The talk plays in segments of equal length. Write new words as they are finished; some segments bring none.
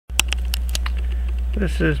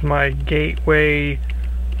This is my Gateway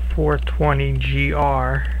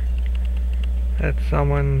 420GR that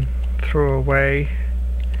someone threw away,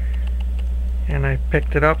 and I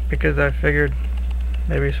picked it up because I figured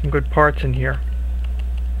maybe some good parts in here.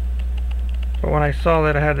 But when I saw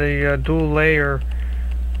that it had a dual layer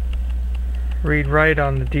read-write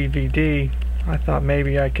on the DVD, I thought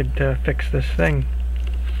maybe I could fix this thing.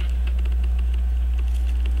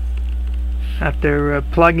 After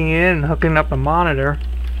plugging it in and hooking up a monitor,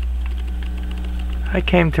 I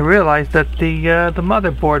came to realize that the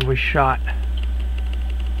motherboard was shot.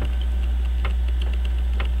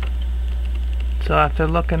 So after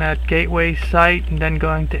looking at Gateway's site and then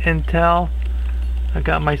going to Intel, I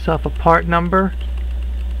got myself a part number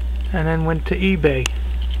and then went to eBay.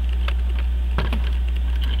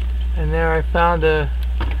 And there I found a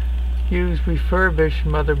used refurbished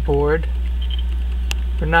motherboard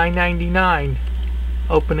for $9.99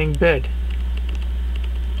 opening bid,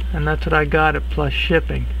 and that's what I got it plus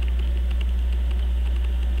shipping.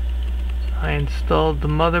 I installed the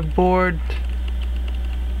motherboard,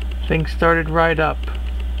 things started right up.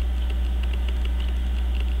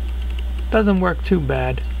 Doesn't work too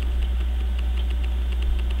bad.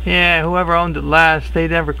 Yeah, whoever owned it last, they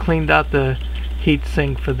never cleaned out the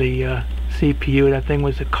heatsink for the CPU. That thing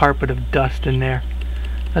was a carpet of dust in there.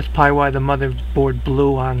 That's probably why the motherboard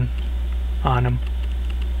blew on them.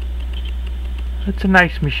 It's a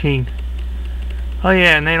nice machine. Oh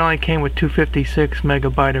yeah, and it only came with 256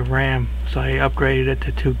 megabyte of RAM, so I upgraded it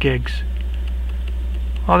to 2 gigs.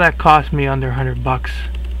 All that cost me under $100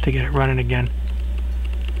 to get it running again.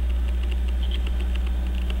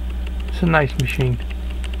 It's a nice machine.